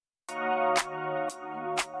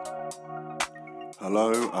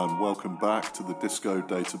Hello and welcome back to the Disco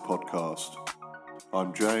Data Podcast.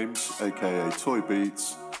 I'm James, aka Toy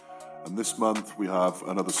Beats, and this month we have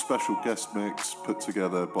another special guest mix put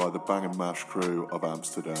together by the Bang & Mash crew of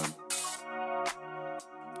Amsterdam.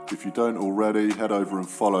 If you don't already, head over and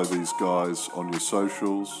follow these guys on your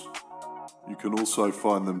socials. You can also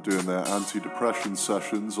find them doing their anti-depression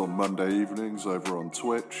sessions on Monday evenings over on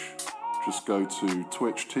Twitch. Just go to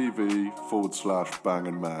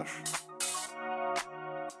twitch.tv/Bang & Mash.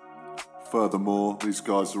 Furthermore, these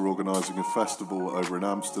guys are organising a festival over in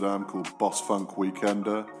Amsterdam called Boss Funk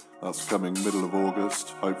Weekender. That's coming middle of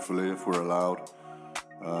August, hopefully, if we're allowed.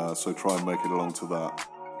 So try and make it along to that.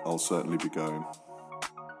 I'll certainly be going.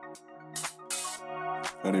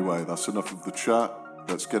 Anyway, that's enough of the chat.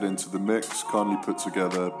 Let's get into the mix, kindly put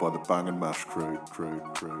together by the Bang & Mash crew.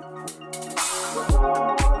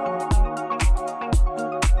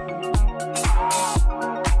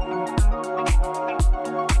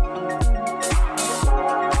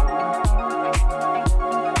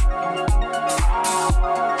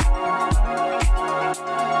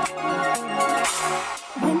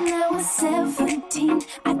 When I was 17,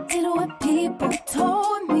 I did what people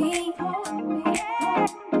told me.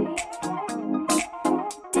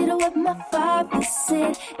 Did what my father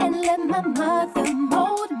said and let my mother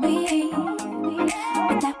mold me.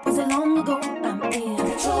 But that was long ago. I'm in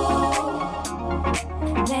control.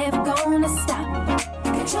 Never gonna stop.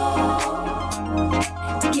 Control.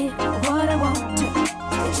 To get what I want to.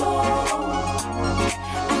 Control.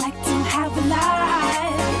 I like to have a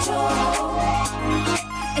life. Control.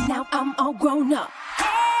 And now I'm all grown up.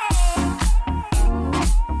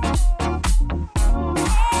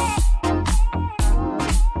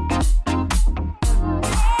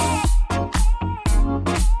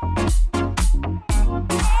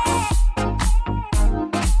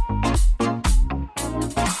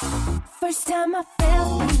 First time I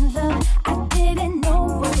fell in love, I didn't know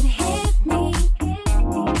what hit me.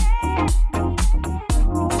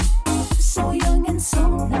 So young and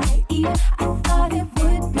so naive, I thought it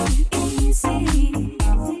would be easy.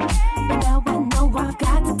 But now I know I've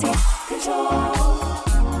got to take control.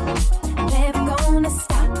 Never gonna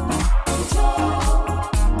stop. Control.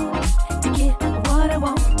 To get what I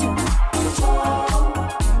want to. Control.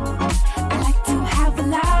 I like to have a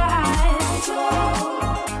life.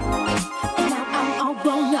 Control. And now I'm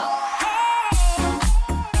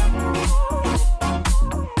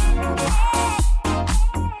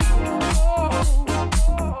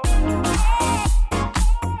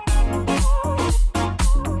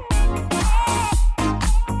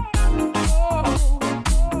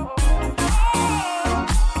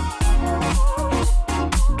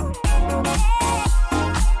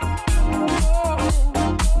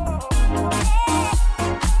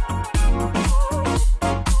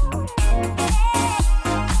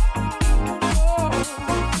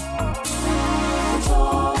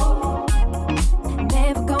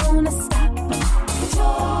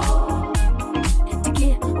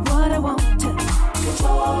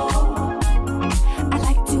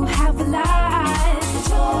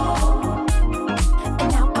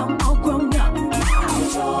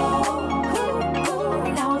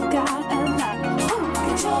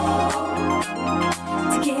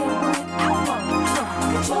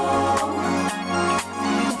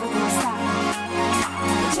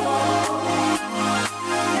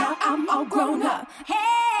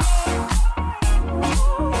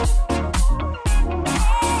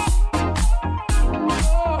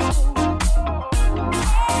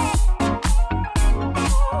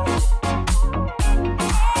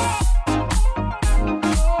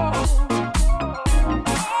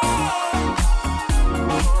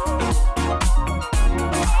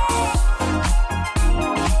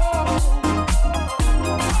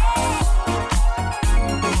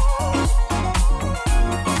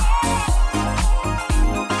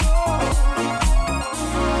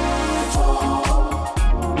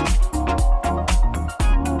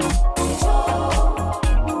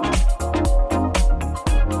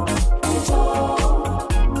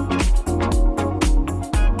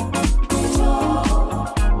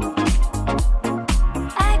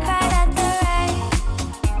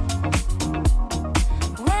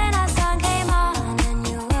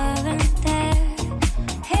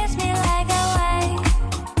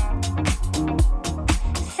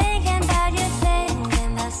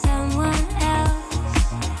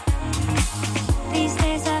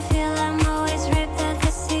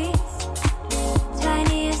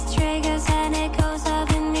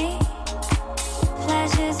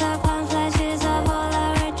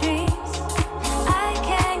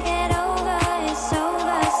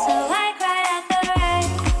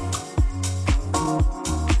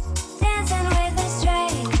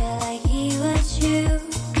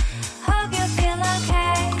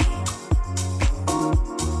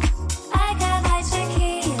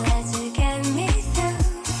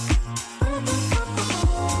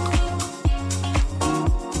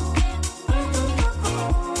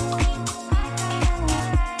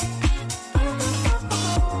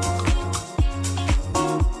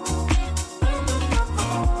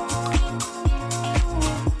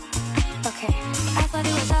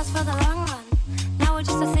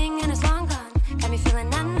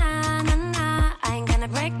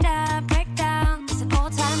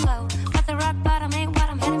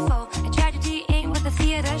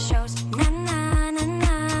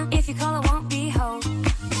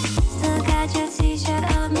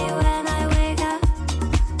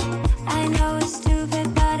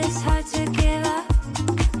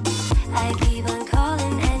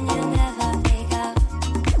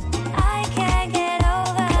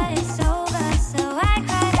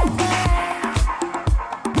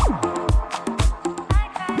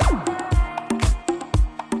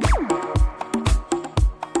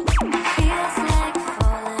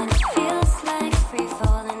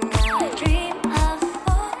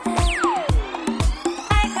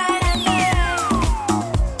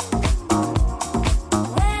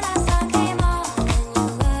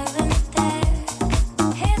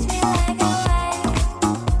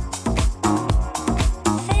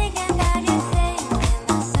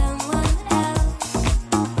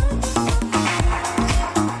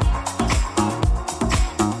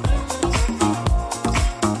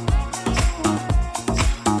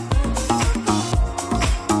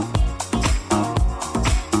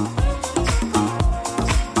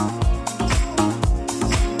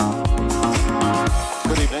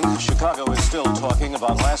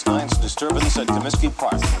Disturbance at Comiskey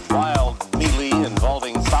Park, a wild melee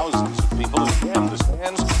involving thousands of people who jammed the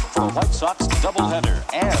stands for a White Sox doubleheader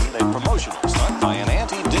and a promotional stunt by an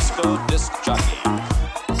anti-disco disc jockey.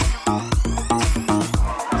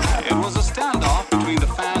 It was a standoff between the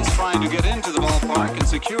fans trying to get into the ballpark and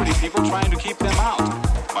security people trying to keep them out.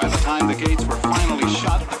 By the time the gates were finally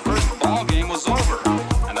shut, the first ball game was over,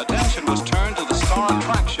 and attention was turned to the star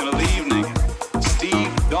attraction of the evening.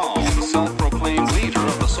 Steve Dahl, the self-proclaimed leader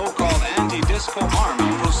of the so-called Disco Army,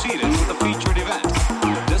 proceeded with the featured event,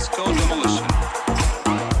 Disco Demolition.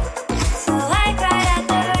 So I cried at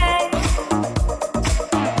the rain,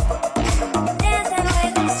 dancing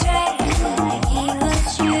with the straight like he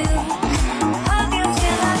was you. Hug you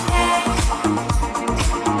till I came.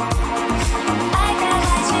 I got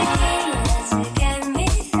what you need to get me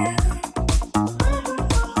through.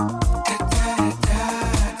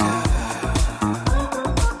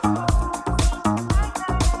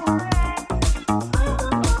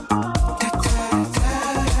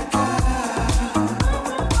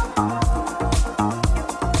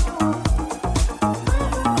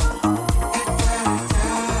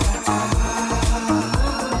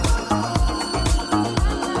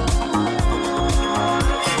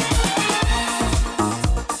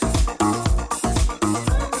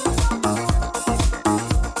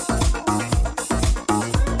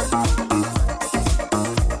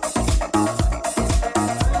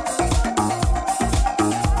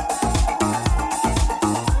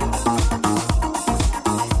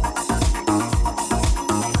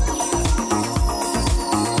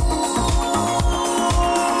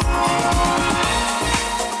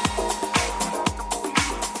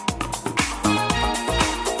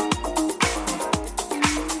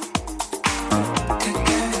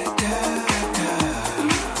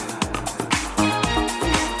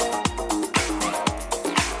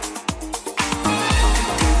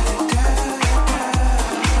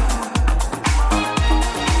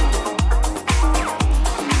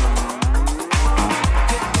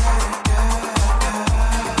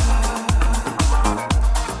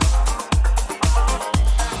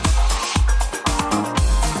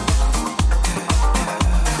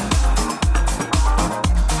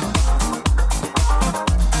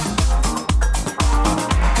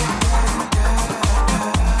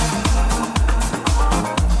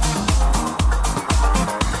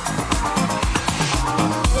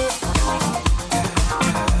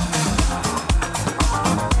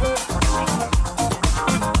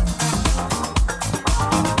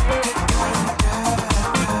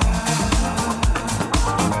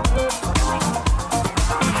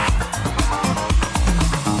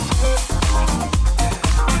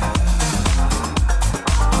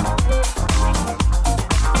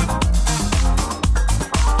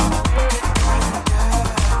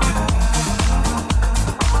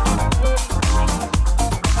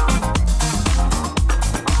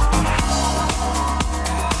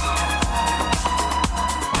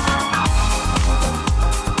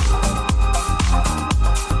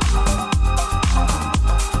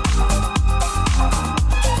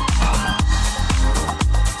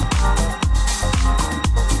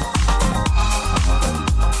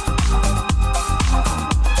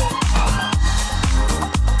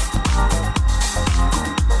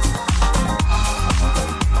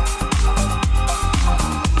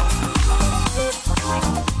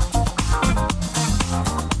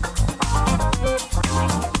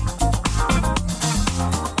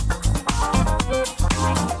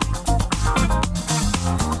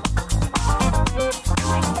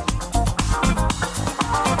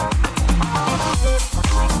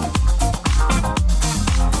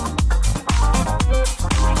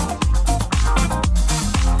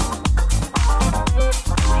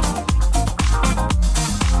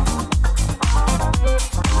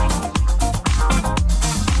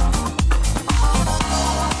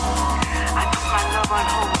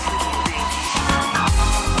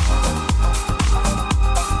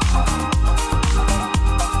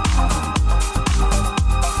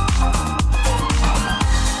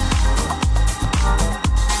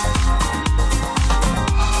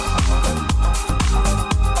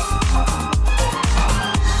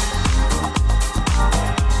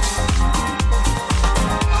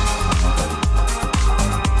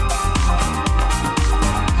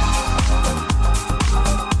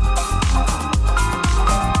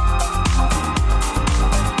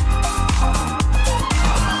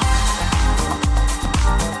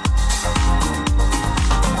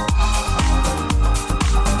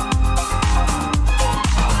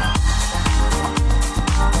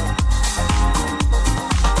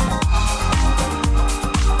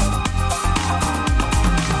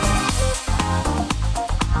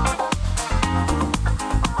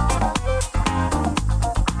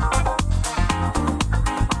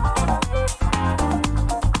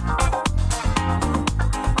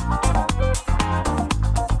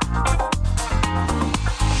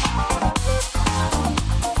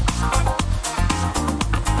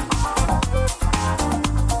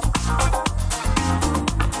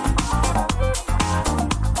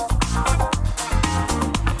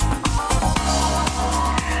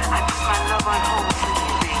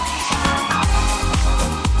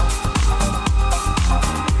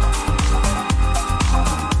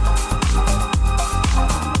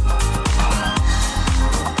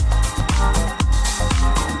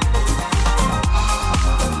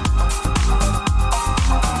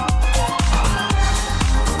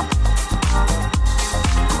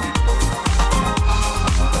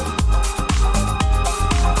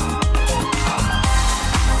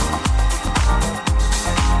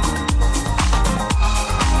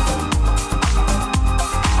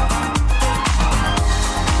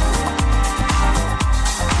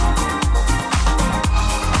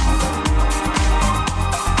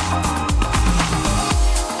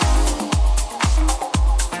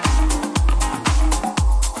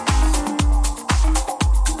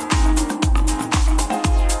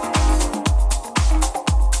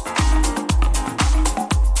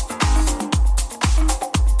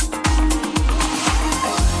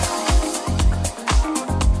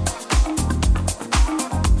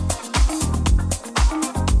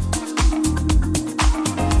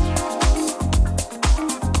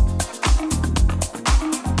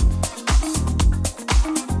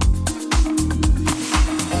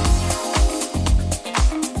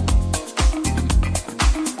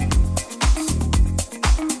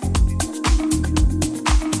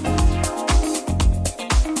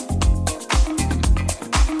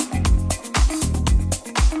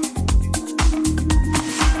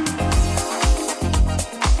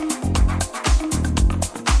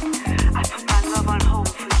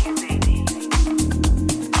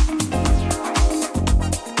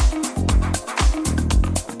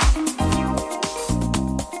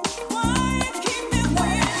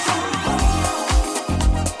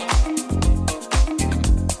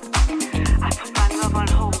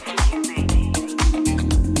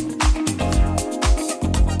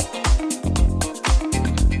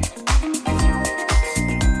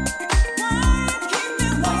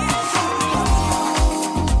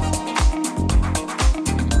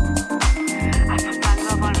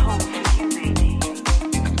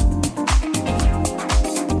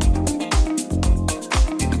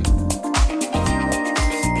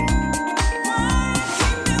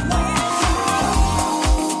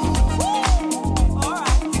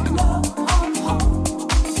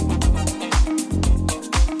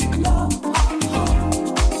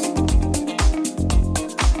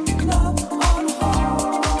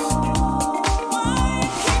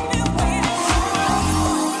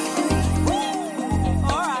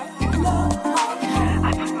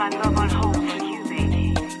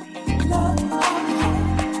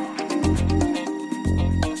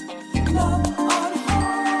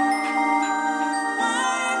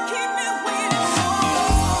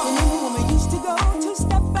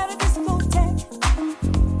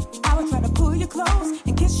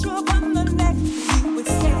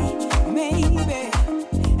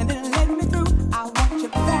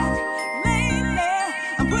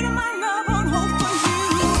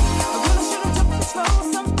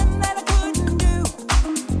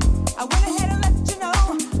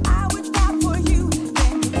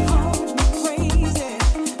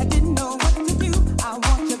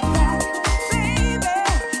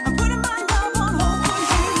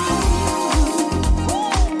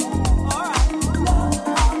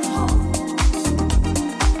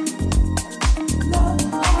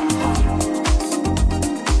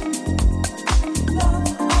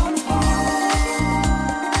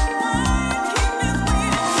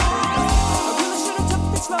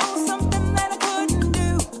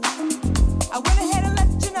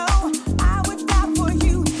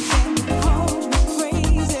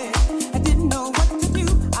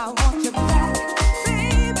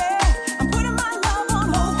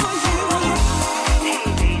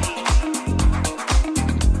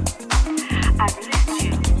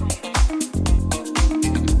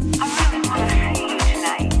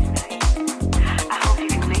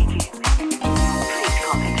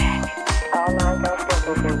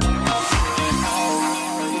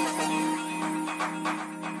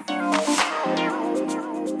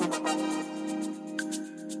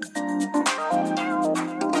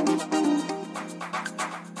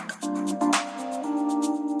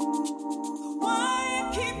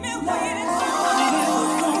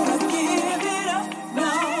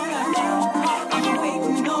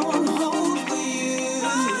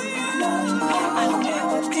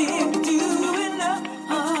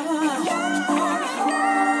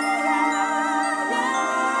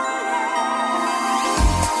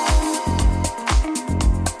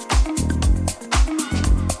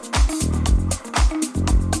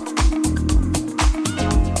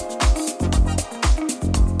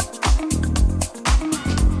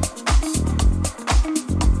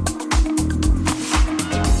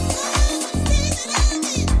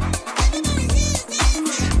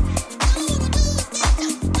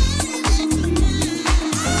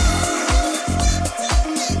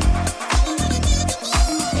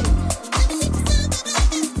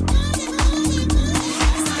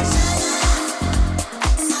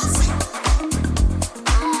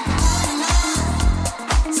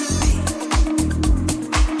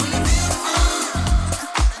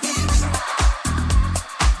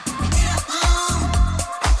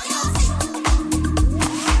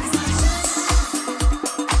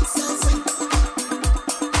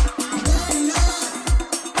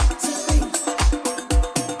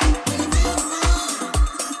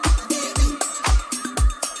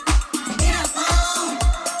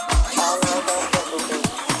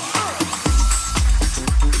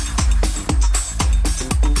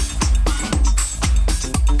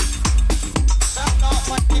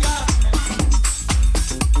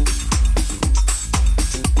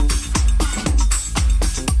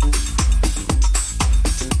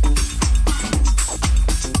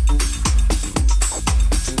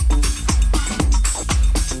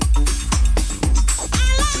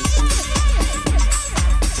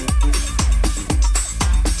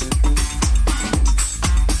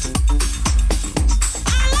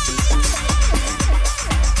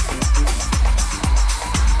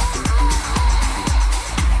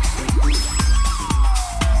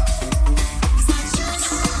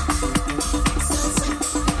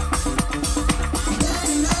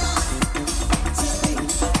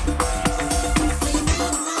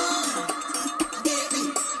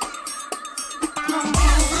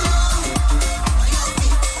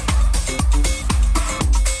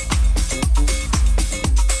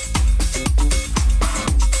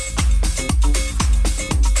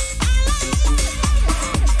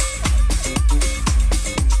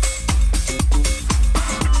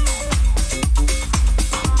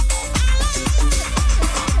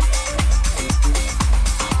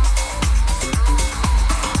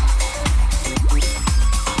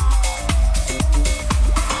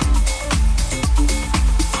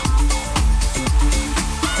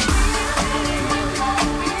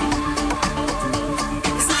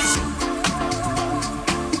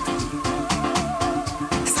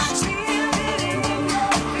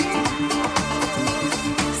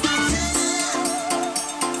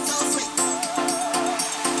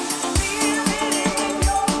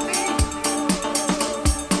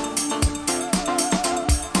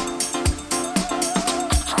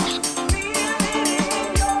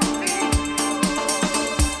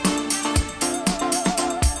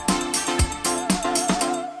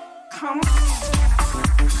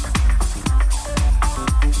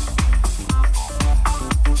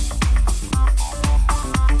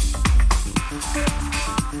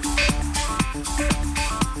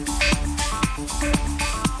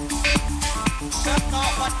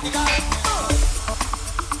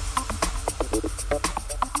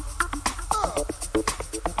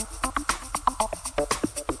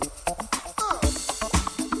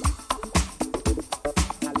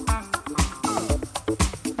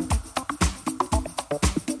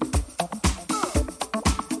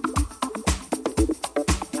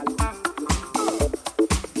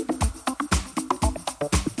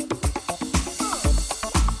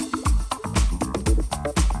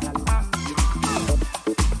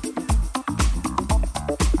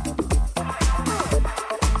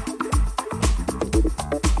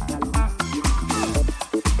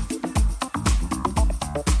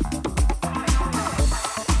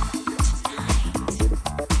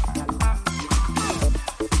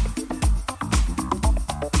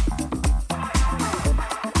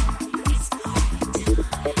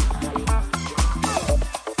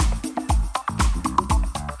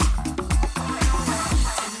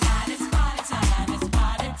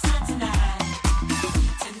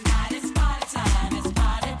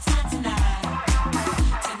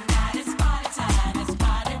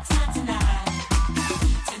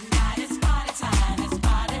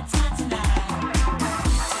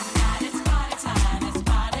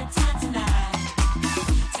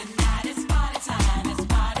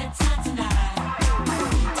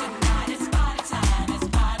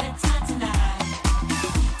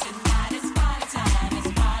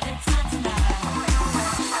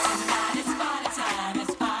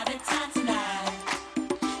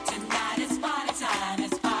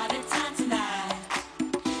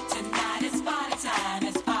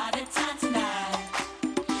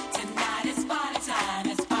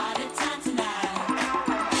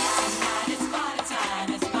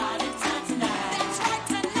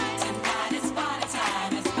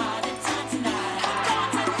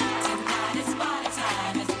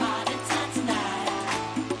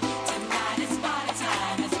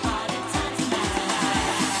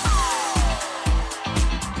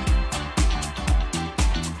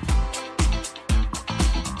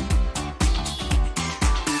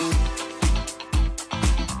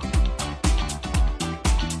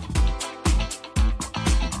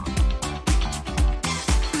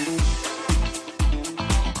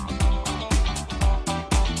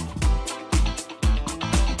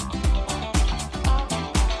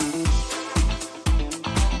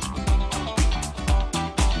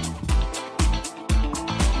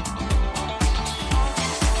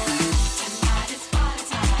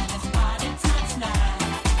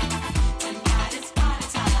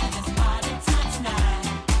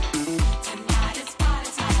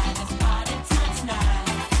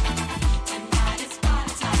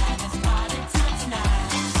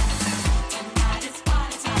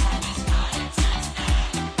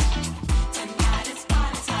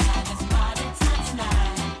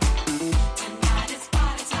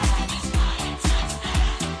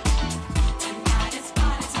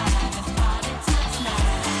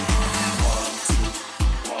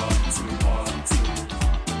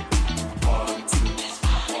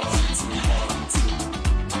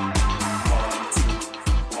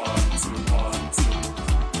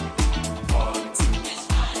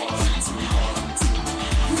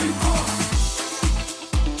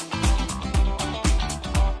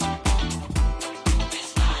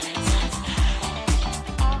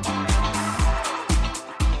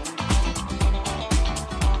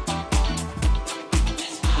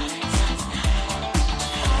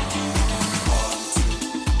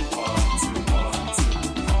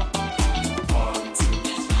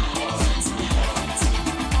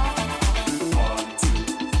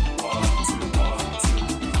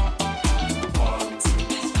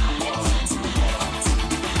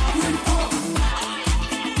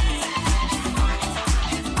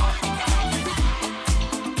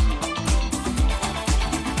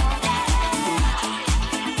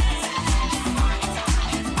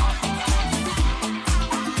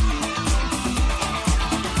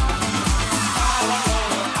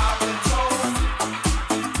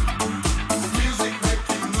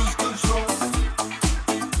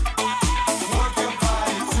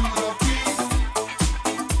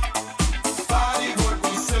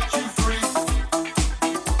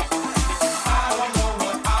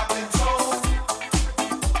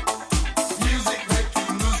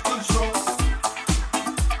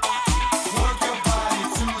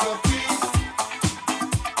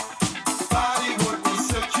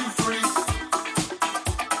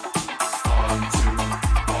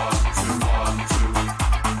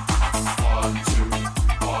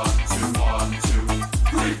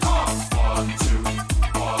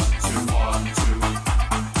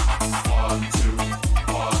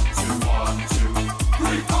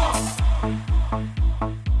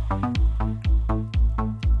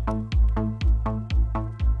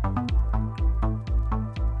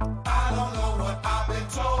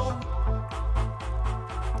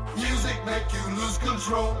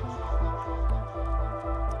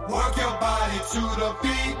 Work your body to the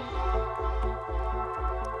beat.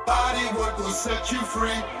 Body work will set you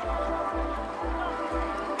free.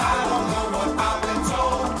 I don't know what I've been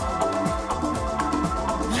told.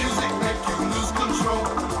 Music make you lose control.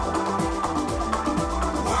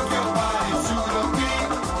 Work your body to the beat.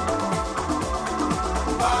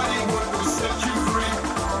 Body work will set you free.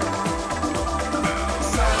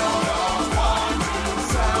 Sound of one,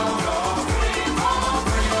 sound of three.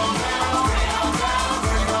 Bring 'em down, bring 'em down,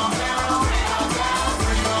 bring 'em down, bring 'em down,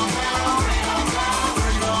 bring 'em down, bring 'em down,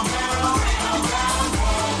 bring 'em down, bring 'em down.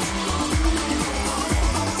 1,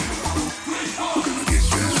 2, 3,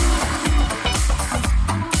 4.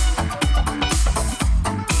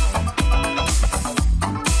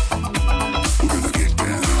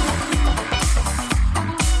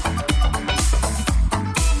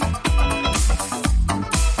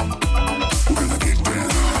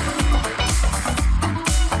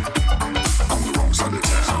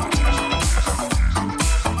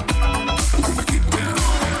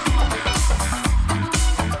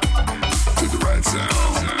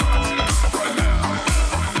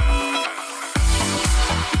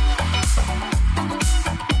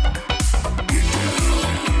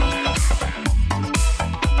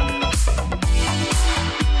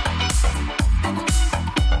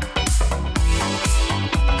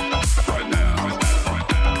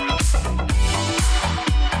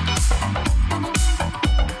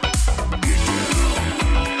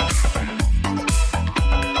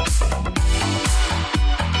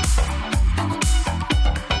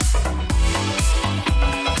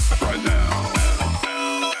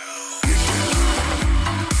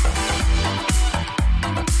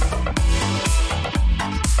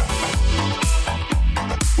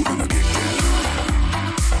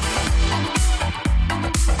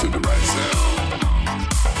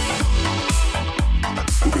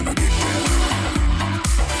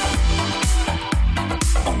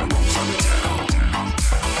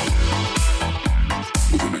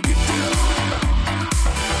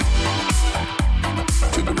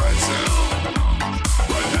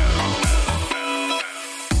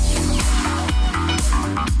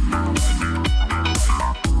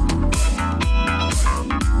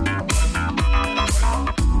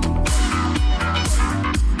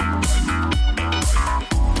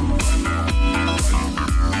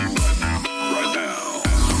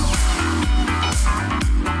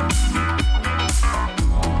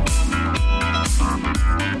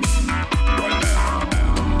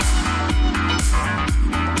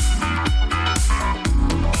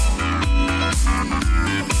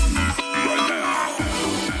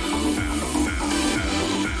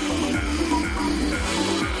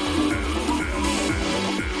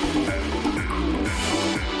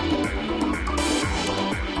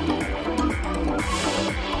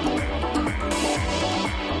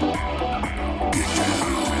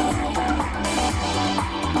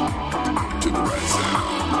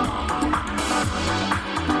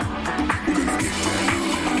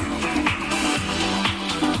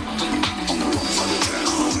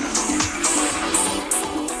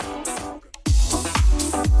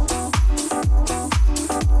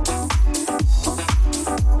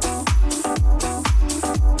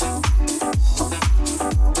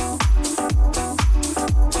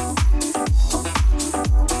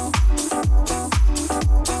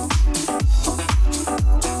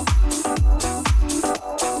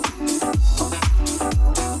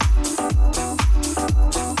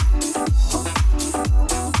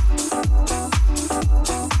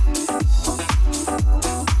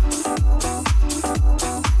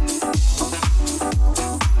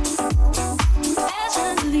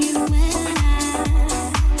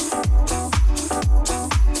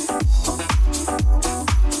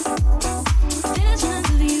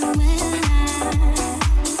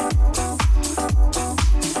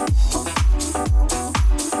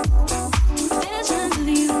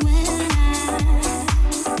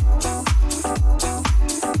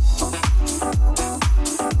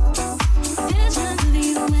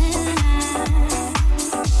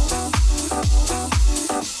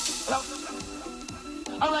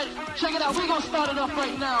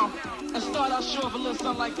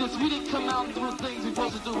 Like this, we didn't come out and do the things we're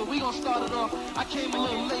supposed to do, but we gonna start it off. I came a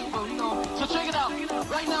little late, but so check it out.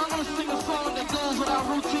 Right now I'm gonna sing a song that goes with our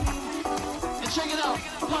routine. And check it out,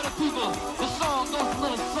 party people, the song goes a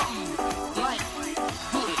little something like this.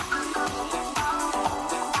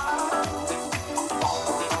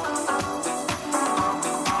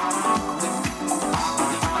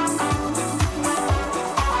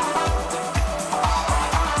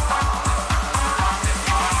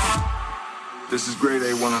 This is Grade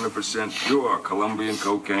A 100. 100% pure Colombian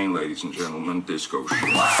cocaine, ladies and gentlemen. Disco shit.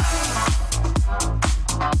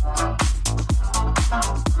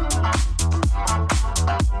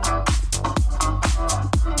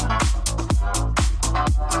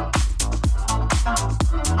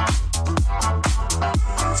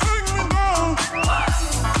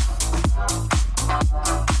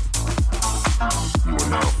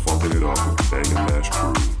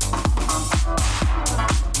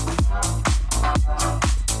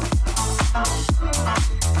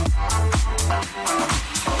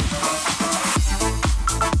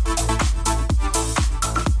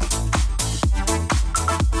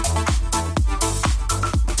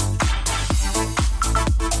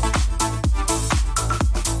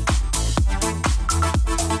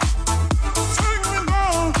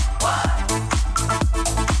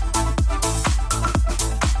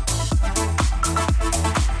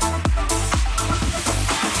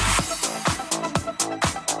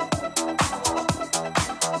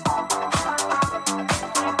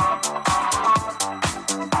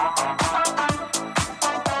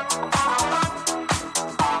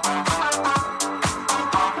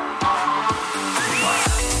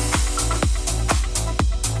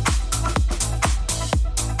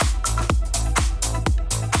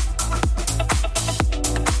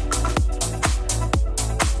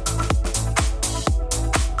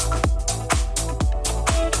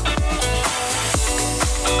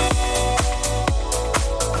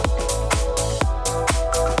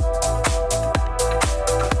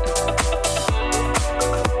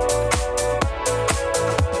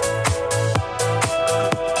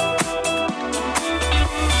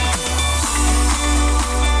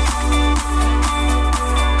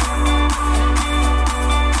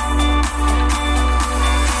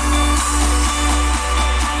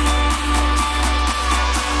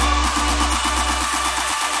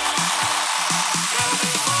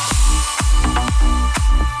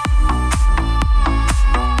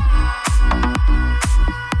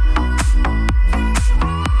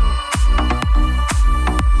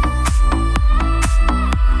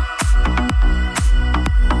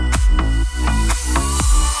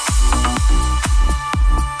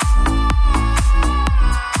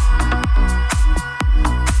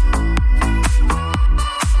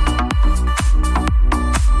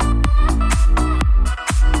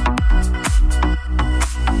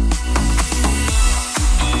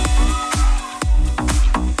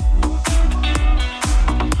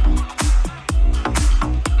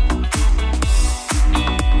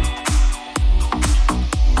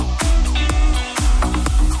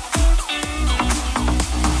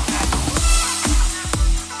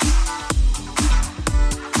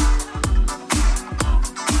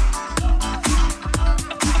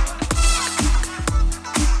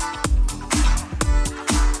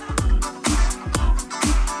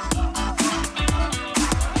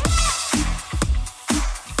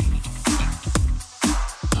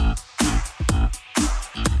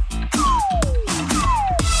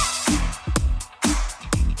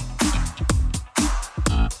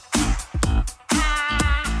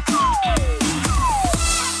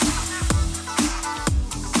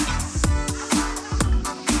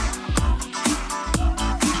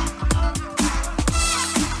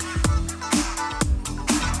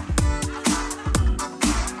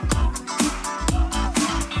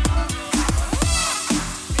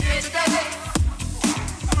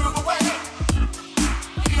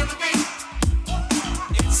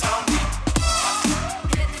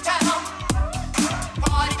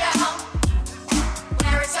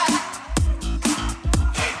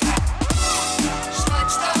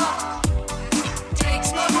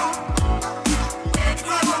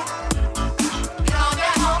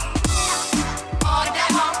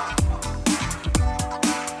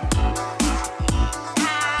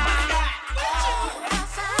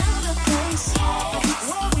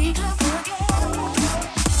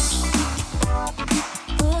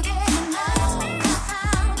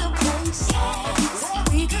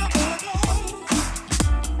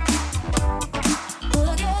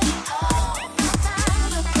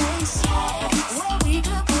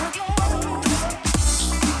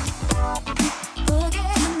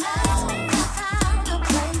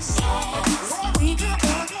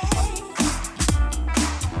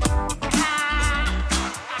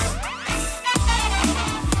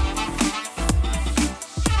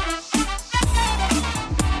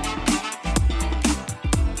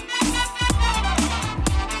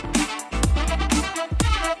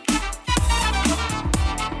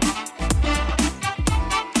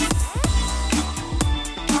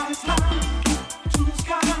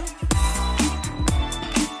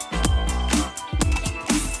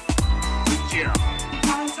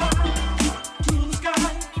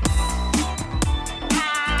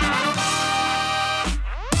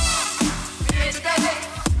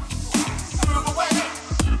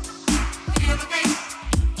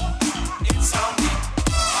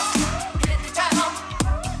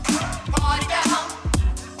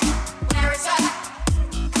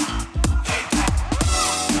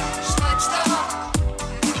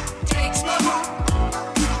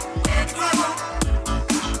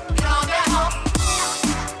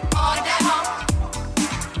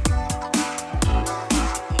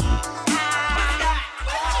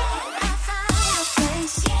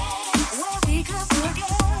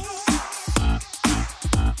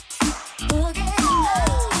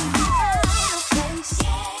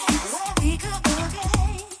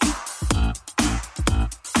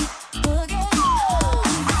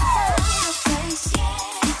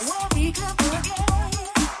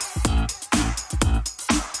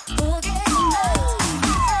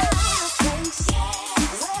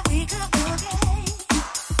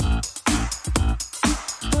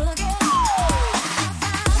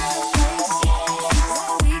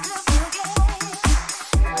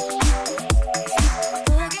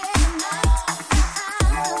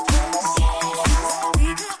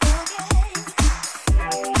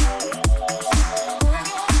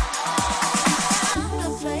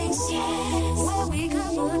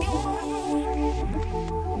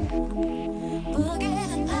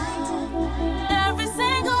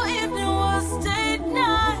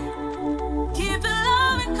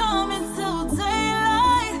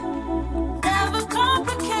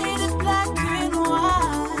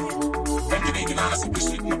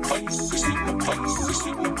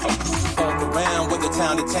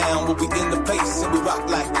 town to town, we'll be in the place and we rock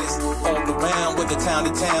like this. All around with the town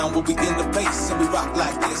to town, we'll be in the place and we rock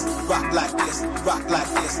like this. Rock like this, rock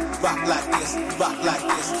like this, rock like this, rock like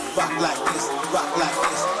this, rock like this, rock like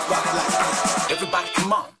this, rock like this. Everybody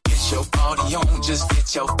come on. Get your party on, just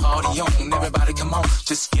get your party on. Everybody come on,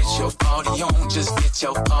 just get your party on, just get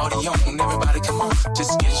your party on. Everybody come on,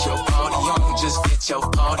 just get your party on, just get your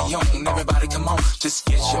party on. Everybody come on, just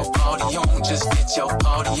get your party on, just get your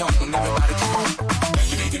party on. Everybody come on.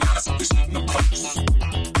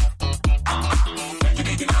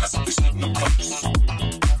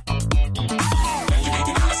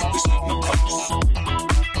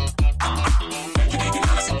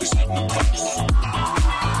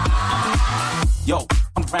 Yo,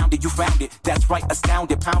 I'm grounded, you found it. That's right,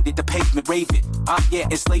 astounded, pounded the pavement, rave it. Yeah,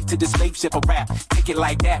 enslaved to the slave ship of rap. Take it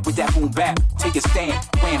like that with that boom bap. Take a stand,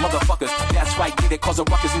 wham, motherfuckers. That's right, get it, cause the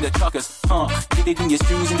ruckus in the truckers. Get it in your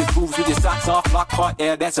shoes and the grooves with your socks off. Lock part,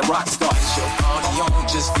 yeah, that's a rock star. Get your party on,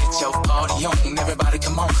 just get your party on. Everybody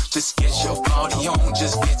come on, just get your party on,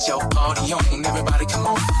 just get your party on. Everybody come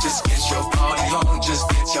on, just get your party on, just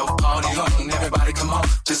get your party on. Everybody come on,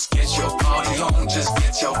 just get your party on, just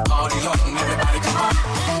get your party on. Everybody come on.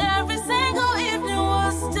 And every single evening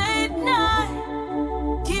was date night.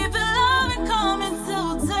 Keep the loving coming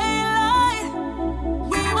till daylight.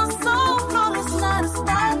 We were so flawless, not a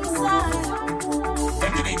spot inside.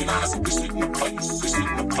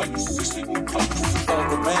 All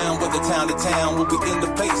around with the town to town, we'll be in the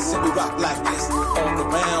place and we rock like this. All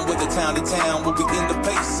around with the town to town, we'll be in the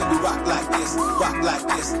place and we rock like this. Rock like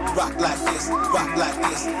this, rock like this, rock like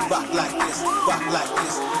this, rock like this, rock like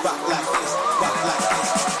this, rock like this, rock like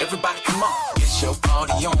this. Everybody come on. Get your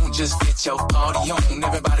party on, just get your party on.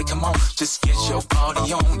 Everybody come on, just get your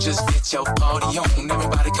party on, just get your party on.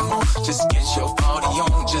 Everybody come on, just get your party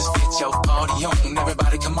on, just get your party on.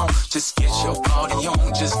 Everybody come on, just get your party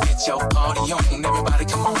on, just get your party on. Everybody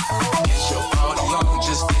come on, get your party on,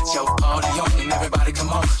 just get your party on. Everybody come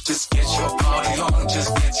on, just get your party on,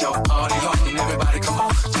 just get your party on. Everybody come on,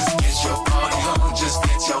 just get your party on, just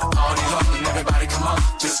get your party on. Everybody come on,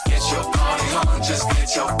 just get your party on, just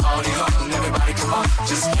get your party on. Everybody come on,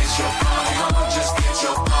 just get your party on, just get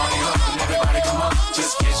your party on. Everybody come on,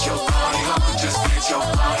 just get your party on, just get your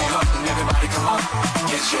party on. Everybody come on,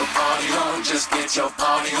 get your party on, just get your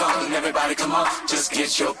party on. Everybody come on, just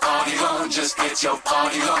get your party on, just get your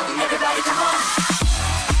party on. Everybody come on.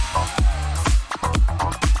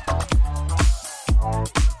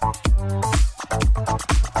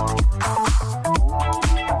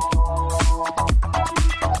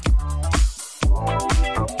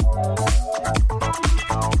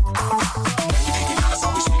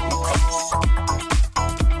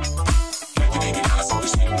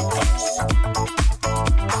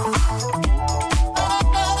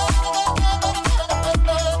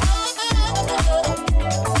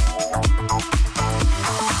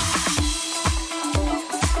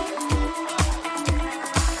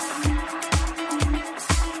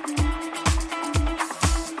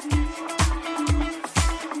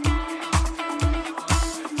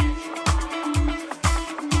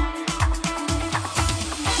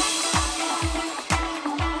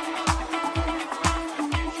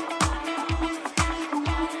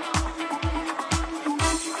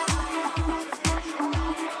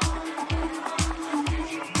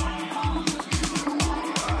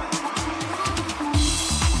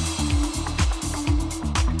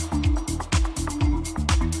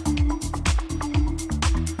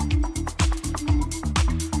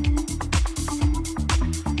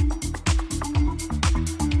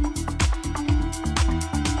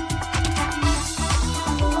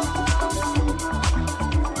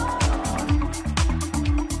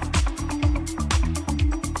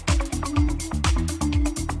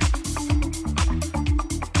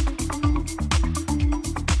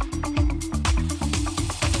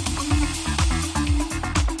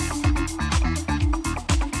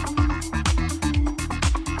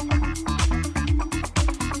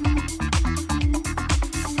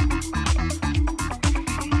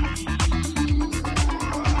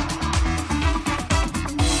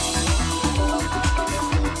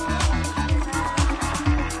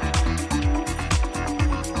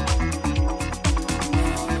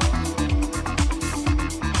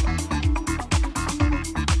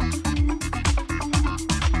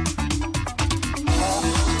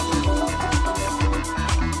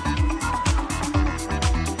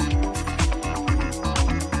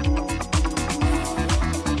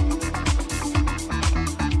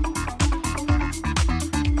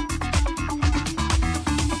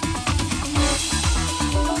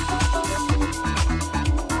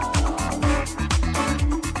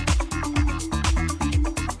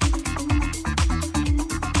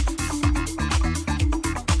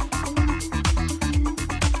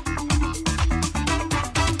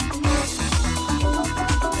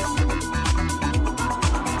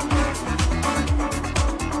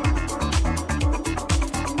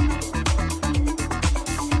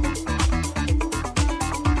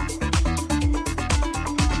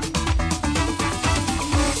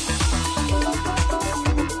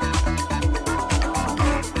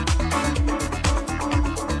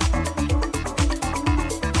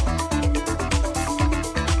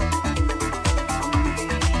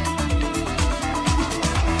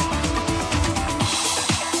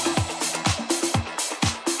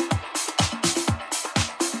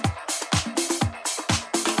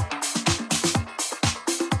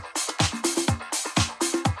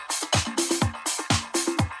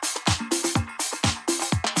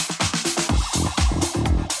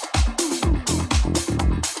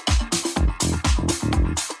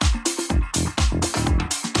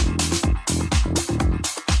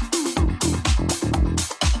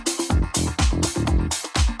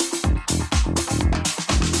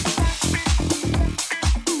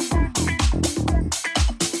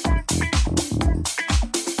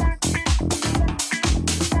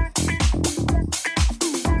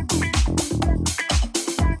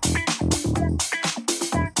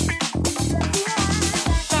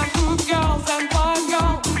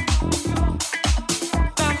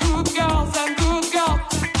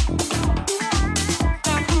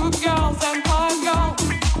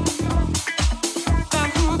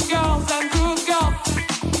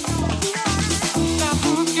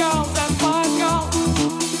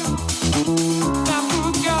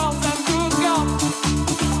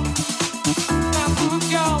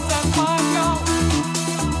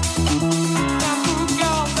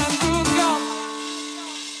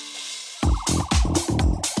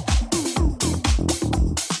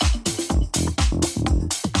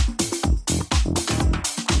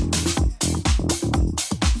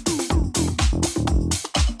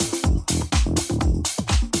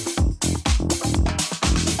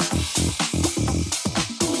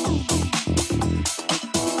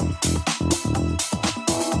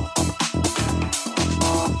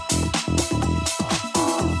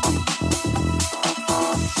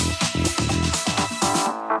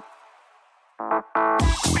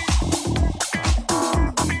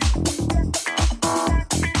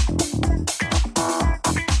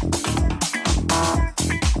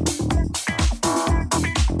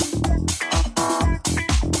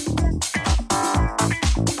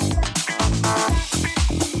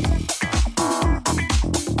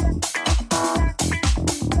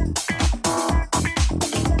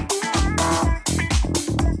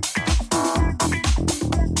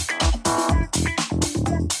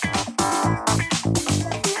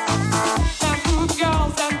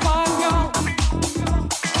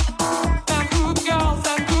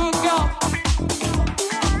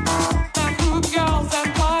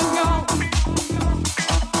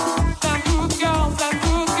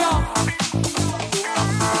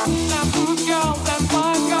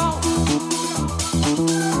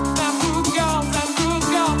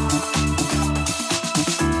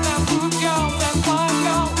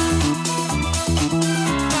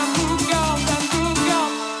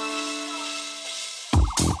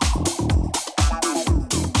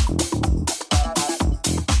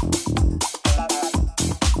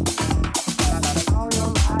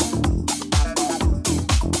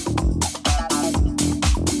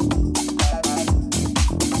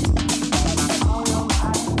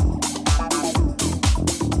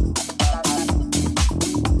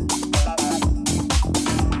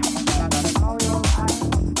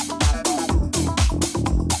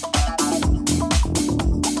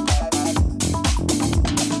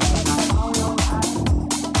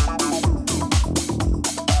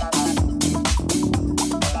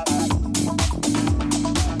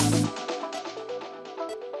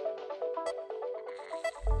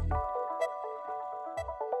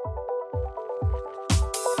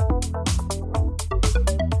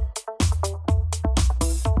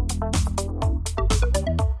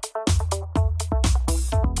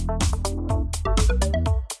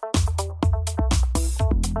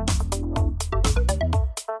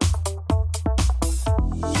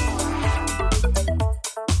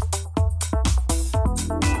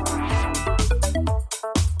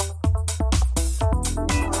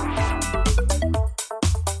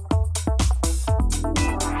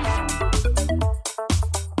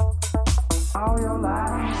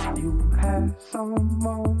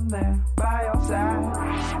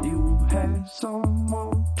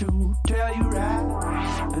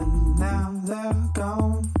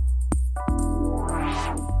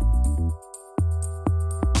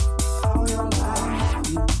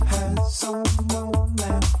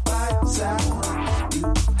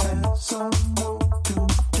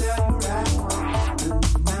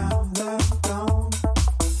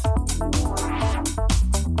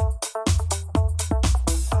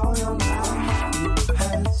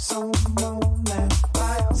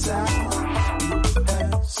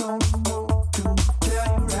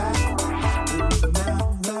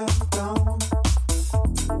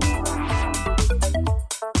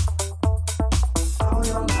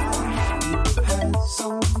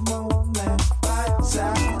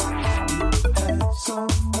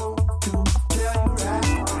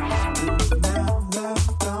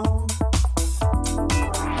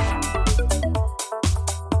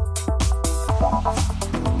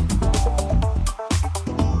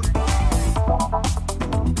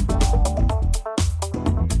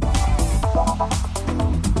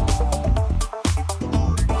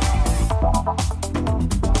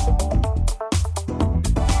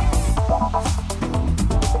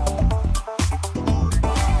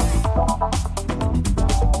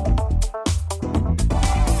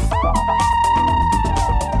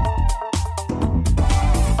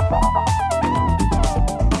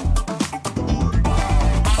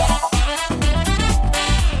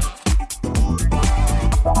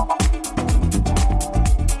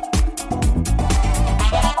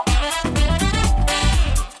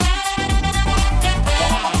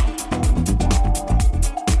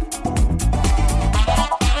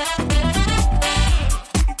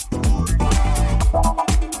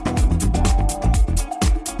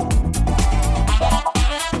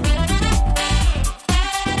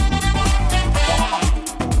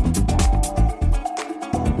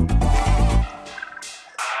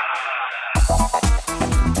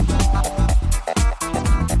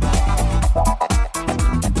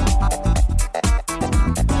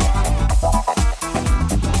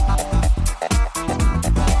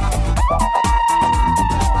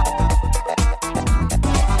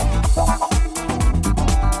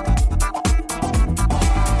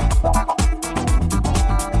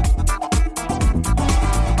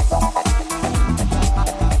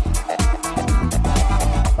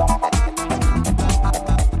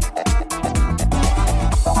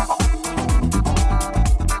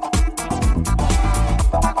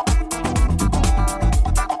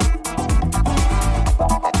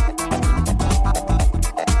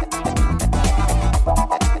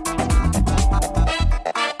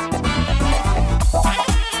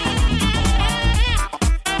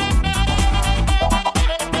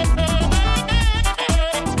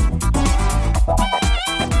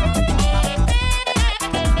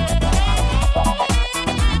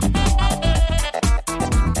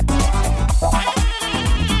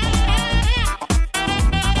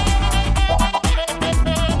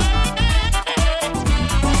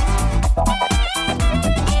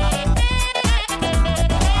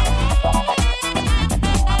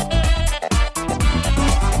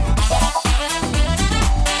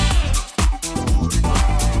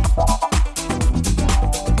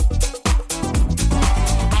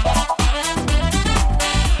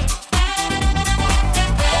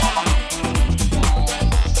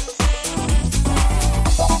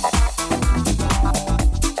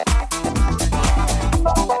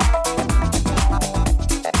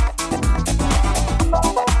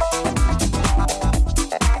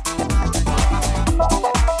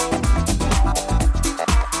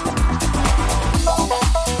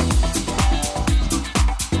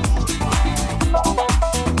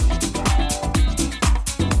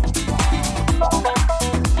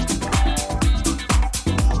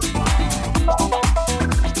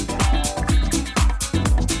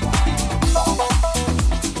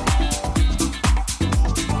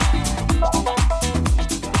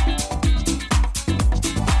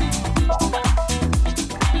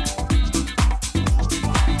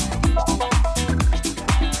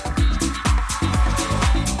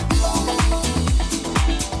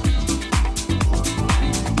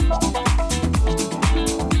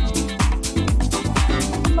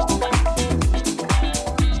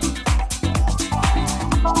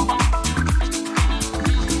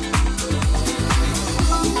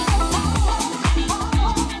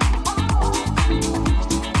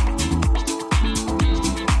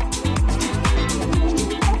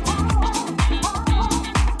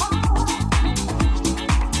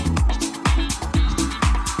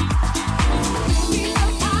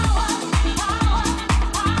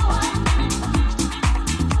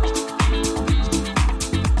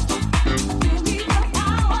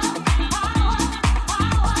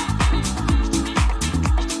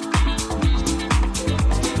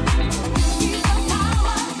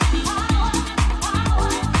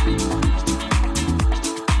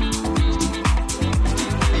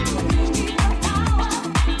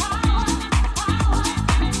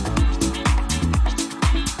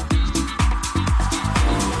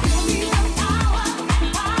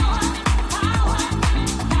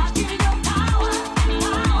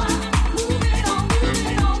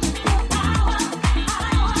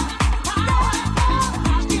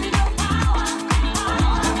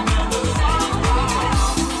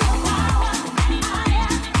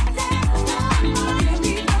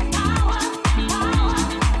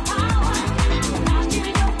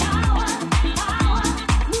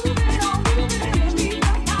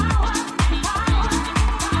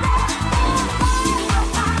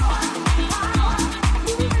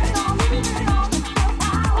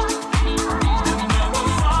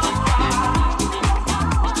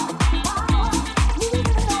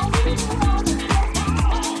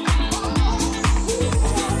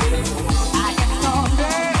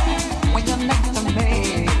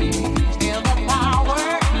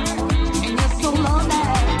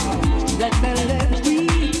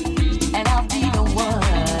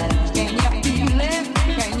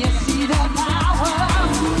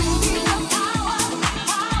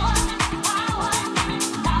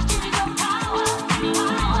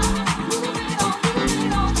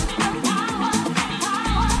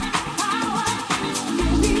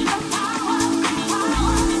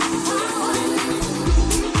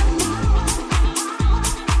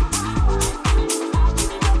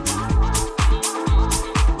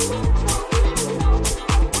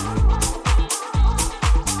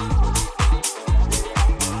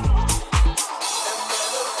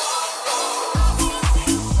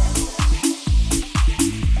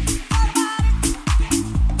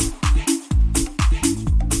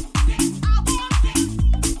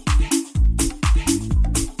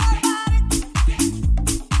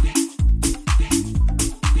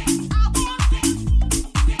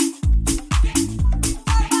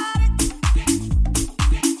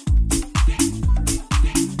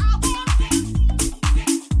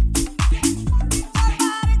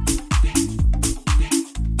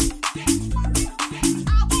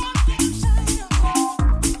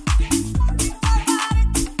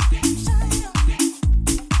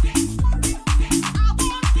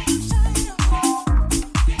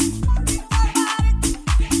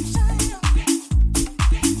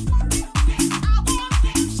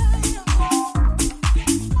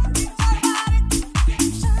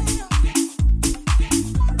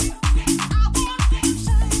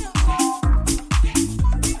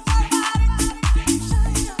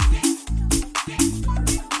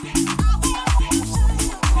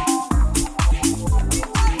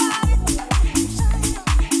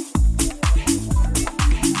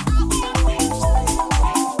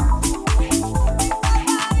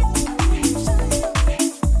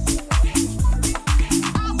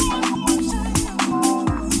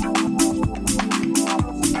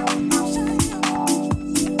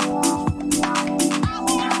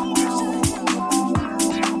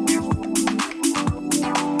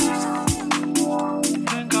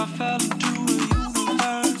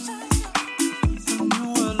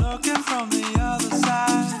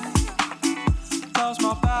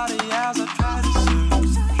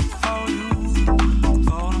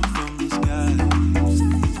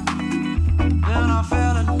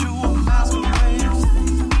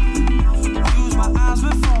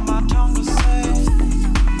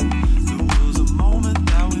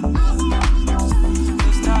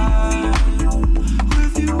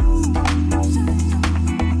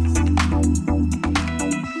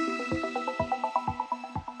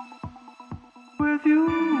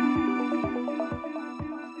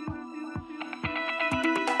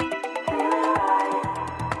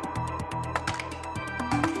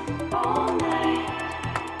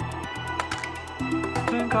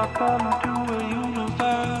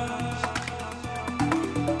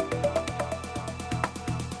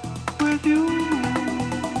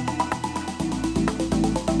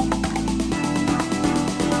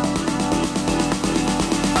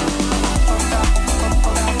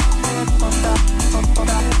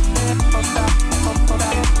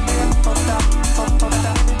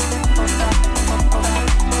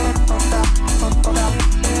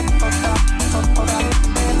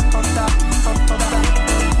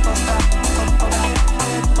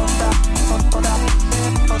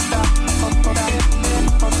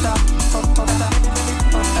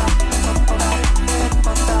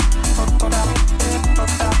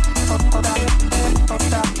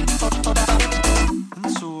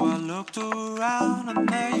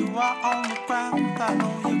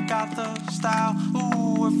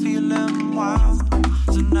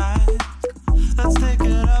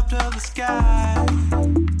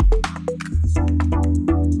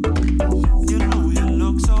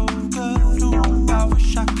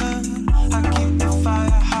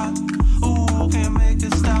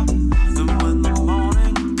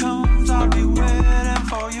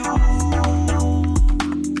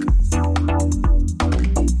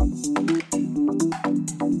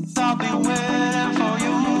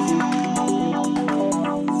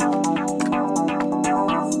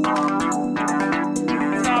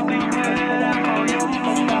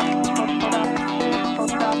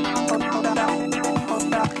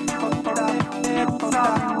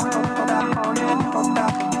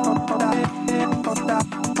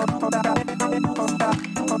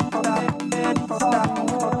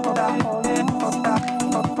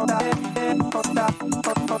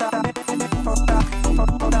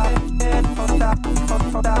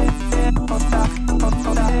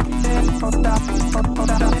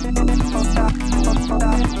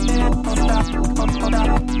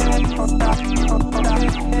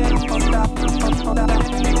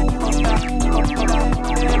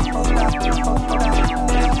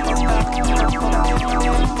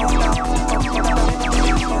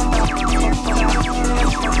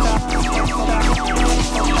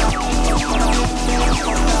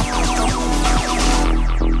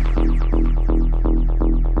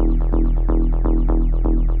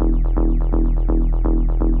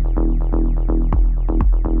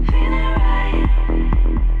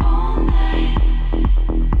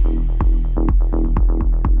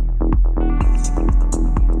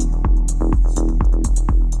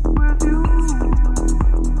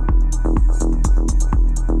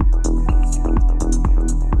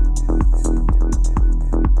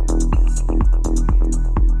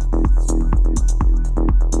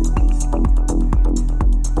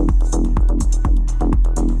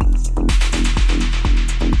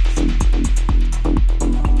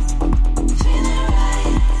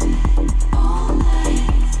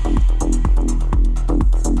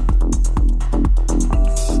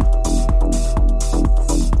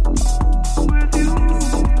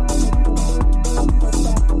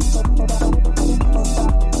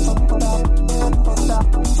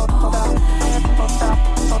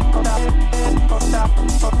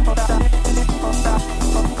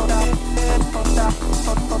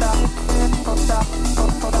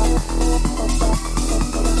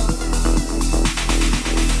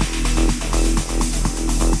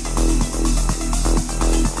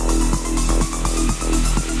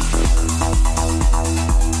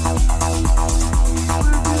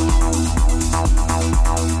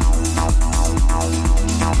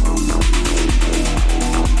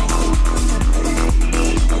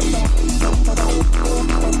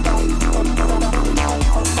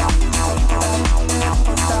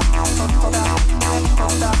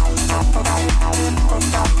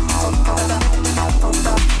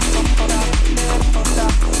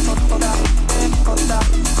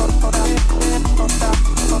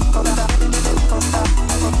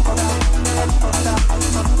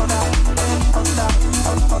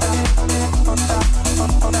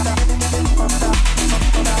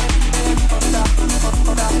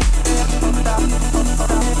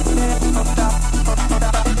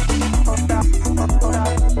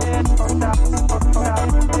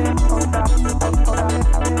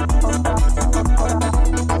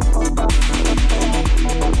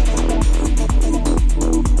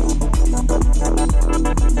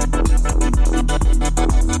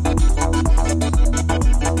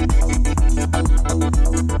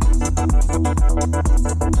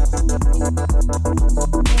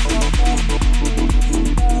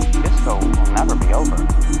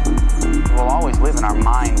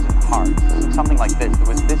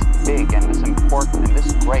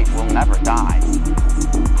 great will never die.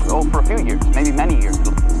 Oh, for a few years, maybe many years,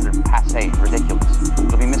 it'll be considered past insane, ridiculous.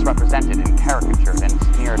 It'll be misrepresented and caricatured and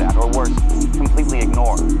sneered at, or worse, completely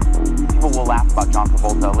ignored. People will laugh about John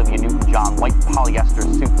Travolta, Olivia Newton-John, white polyester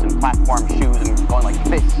suits and platform shoes and going like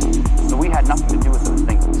this. But we had nothing to do with those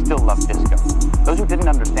things and still loved disco. Those who didn't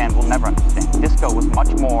understand will never understand. Disco was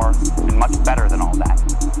much more and much better than all that.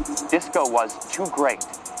 Disco was too great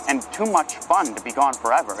and too much fun to be gone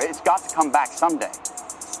forever. It's got to come back someday.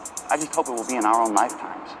 I just hope it will be in our own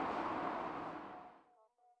lifetime.